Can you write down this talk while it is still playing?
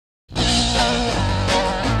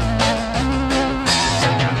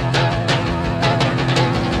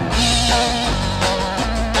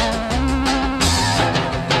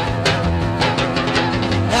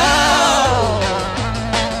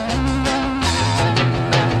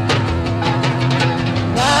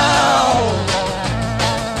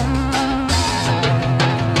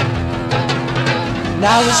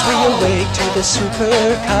Now as we awake to the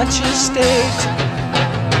super-conscious state,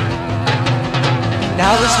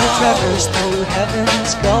 now as we traverse through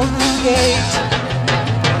heaven's golden gate,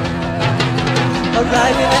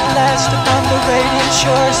 arriving at last upon the radiant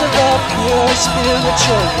shores of our pure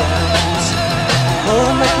spiritual realms.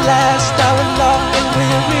 Home at last, our long and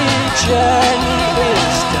weary journey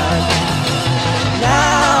is done.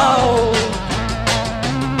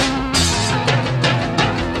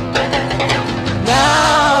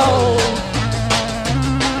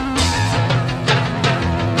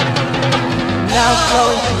 Now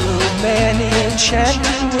flowing through many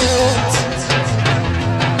enchanting worlds,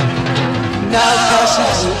 now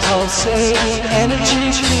passing through pulsating energy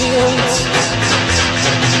fields,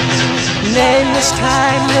 nameless,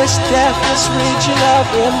 timeless, deathless region of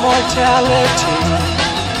immortality.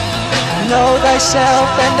 Know thyself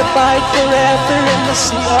and abide forever in the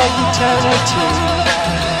sea of eternity.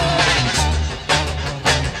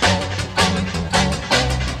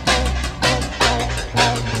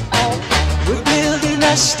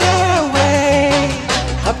 A stairway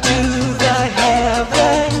up to the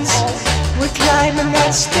heavens. We're climbing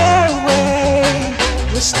that stairway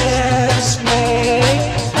with steps made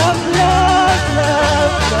of love,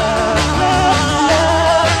 love, love, love,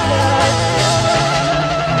 love, love,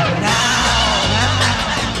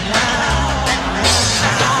 love.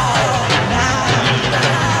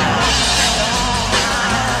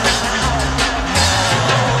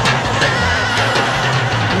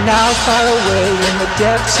 Now far away in the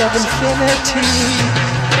depths of infinity,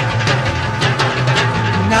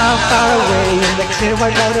 now far away in the clear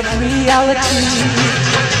white light of reality.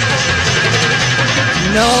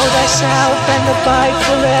 Know thyself and abide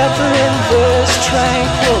forever in this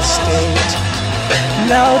tranquil state.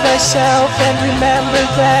 Know thyself and remember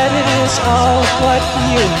that it is all what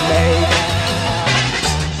you make.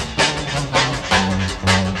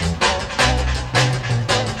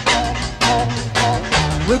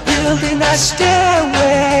 We're building a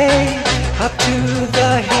stairway up to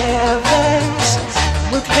the heavens.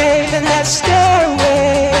 We're paving that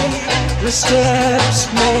stairway with steps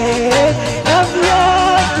made of love.